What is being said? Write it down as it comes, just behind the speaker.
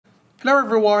Hello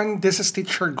everyone, this is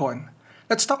Teacher Gon.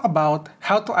 Let's talk about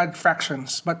how to add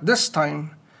fractions, but this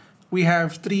time we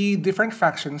have three different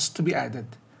fractions to be added.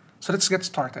 So let's get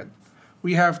started.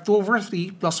 We have 2 over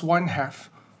 3 plus 1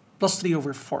 half plus 3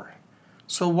 over 4.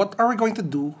 So what are we going to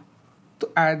do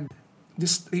to add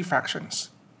these three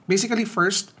fractions? Basically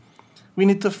first, we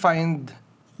need to find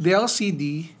the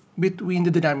LCD between the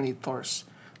denominators.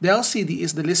 The LCD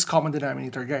is the least common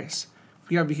denominator, guys.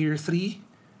 We have here 3,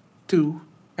 2,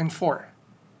 and 4.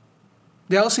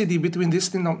 The LCD between these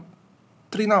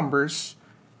three numbers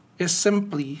is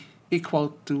simply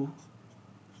equal to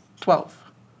 12.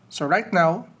 So right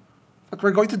now, what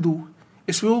we're going to do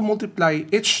is we will multiply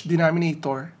each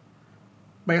denominator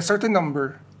by a certain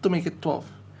number to make it 12.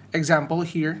 Example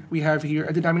here, we have here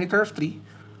a denominator of 3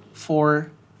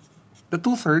 for the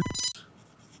 2/3.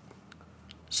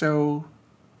 So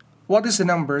what is the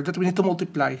number that we need to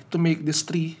multiply to make this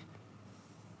 3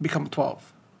 become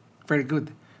 12? Very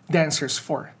good. The answer is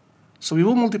 4. So we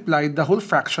will multiply the whole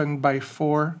fraction by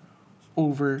 4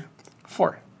 over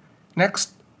 4.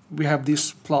 Next, we have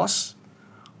this plus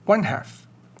 1 half.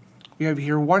 We have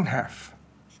here 1 half.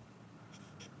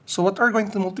 So what are we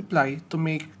going to multiply to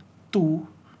make 2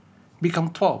 become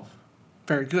 12?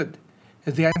 Very good.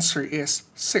 The answer is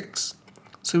 6.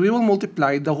 So we will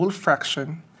multiply the whole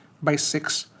fraction by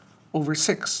 6 over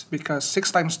 6 because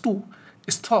 6 times 2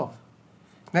 is 12.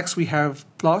 Next, we have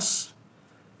plus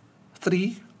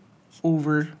 3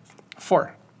 over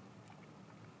 4.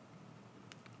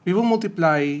 We will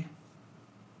multiply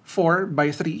 4 by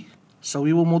 3. So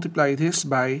we will multiply this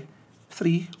by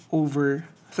 3 over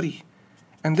 3.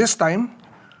 And this time,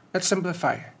 let's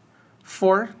simplify.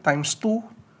 4 times 2,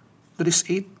 that is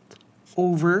 8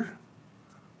 over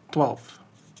 12.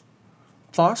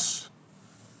 Plus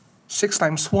 6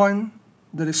 times 1,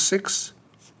 that is 6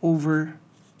 over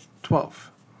 12.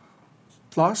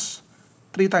 Plus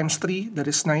 3 times 3, that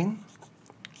is 9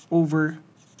 over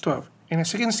 12. And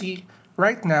as you can see,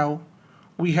 right now,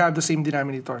 we have the same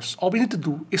denominators. All we need to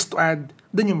do is to add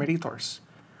the numerators.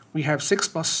 We have 6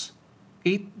 plus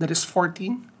 8, that is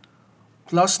 14,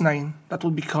 plus 9, that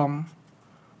will become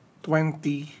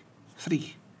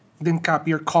 23. Then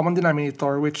copy your common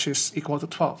denominator, which is equal to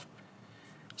 12.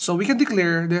 So we can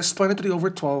declare this 23 over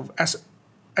 12 as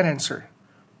an answer.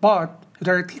 But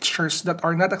there are teachers that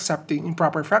are not accepting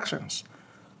improper fractions.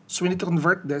 So we need to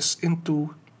convert this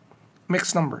into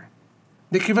mixed number.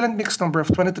 The equivalent mixed number of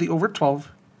 23 over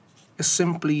 12 is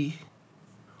simply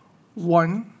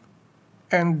 1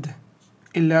 and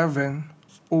 11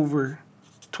 over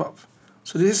 12.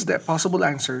 So this is the possible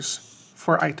answers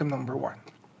for item number 1.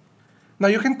 Now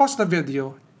you can pause the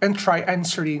video and try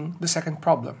answering the second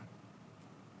problem.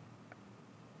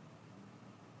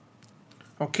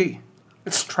 Okay,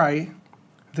 let's try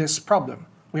this problem.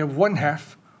 We have 1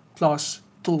 half plus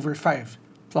 2 over 5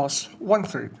 plus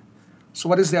 1/3. So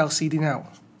what is the LCD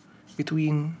now?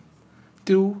 Between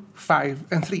 2, 5,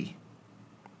 and 3.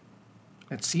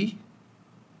 Let's see.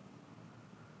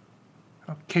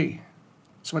 Okay,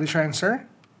 so what is your answer?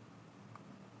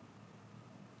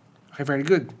 Okay, very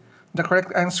good. The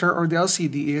correct answer, or the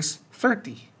LCD, is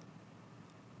 30.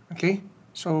 Okay,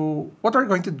 so what are we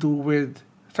going to do with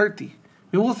 30?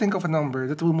 We will think of a number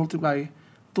that will multiply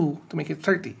 2 to make it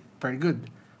 30. Very good.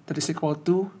 That is equal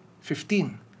to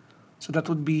 15. So that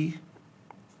would be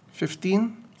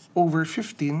 15 over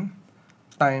 15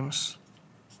 times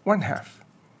 1 half.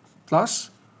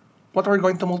 Plus, what are we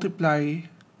going to multiply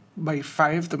by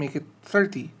 5 to make it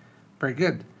 30? Very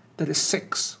good. That is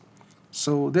 6.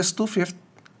 So this 2/5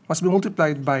 must be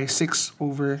multiplied by 6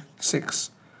 over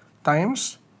 6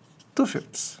 times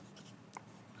 2/5.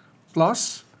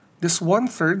 Plus, this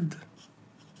 1/3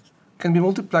 can be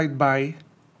multiplied by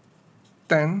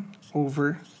 10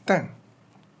 over 10.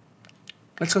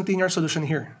 Let's continue our solution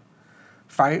here.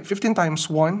 15 times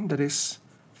 1, that is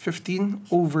 15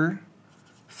 over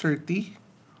 30,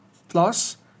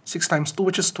 plus 6 times 2,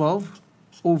 which is 12,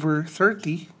 over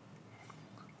 30,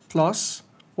 plus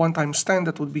 1 times 10,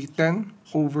 that would be 10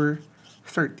 over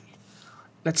 30.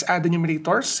 Let's add the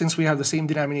numerators since we have the same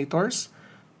denominators.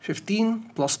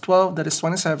 15 plus 12, that is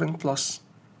 27, plus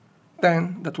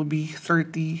 10, that would be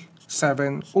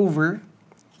 37 over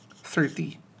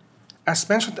 30. As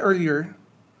mentioned earlier,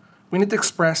 we need to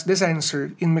express this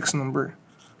answer in mixed number.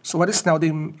 So what is now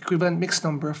the equivalent mixed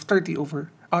number of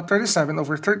 37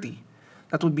 over 30?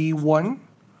 That would be 1.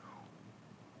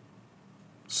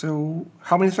 So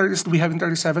how many 30s do we have in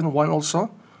 37? 1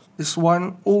 also. This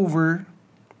 1 over,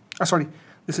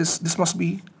 this must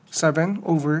be 7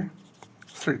 over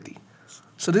 30.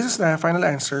 So this is the final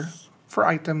answer for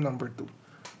item number 2.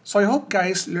 So I hope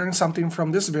guys learned something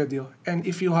from this video, and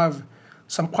if you have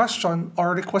some question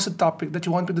or requested topic that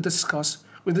you want me to discuss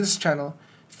with this channel,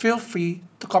 feel free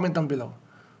to comment down below.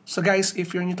 So guys,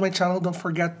 if you're new to my channel, don't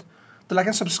forget to like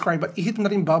and subscribe at i-hit mo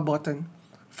na rin bell button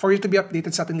for you to be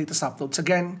updated sa ating latest uploads.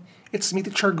 Again, it's me,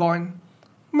 Teacher Gon.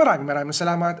 Maraming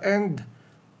salamat and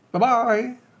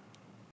bye-bye!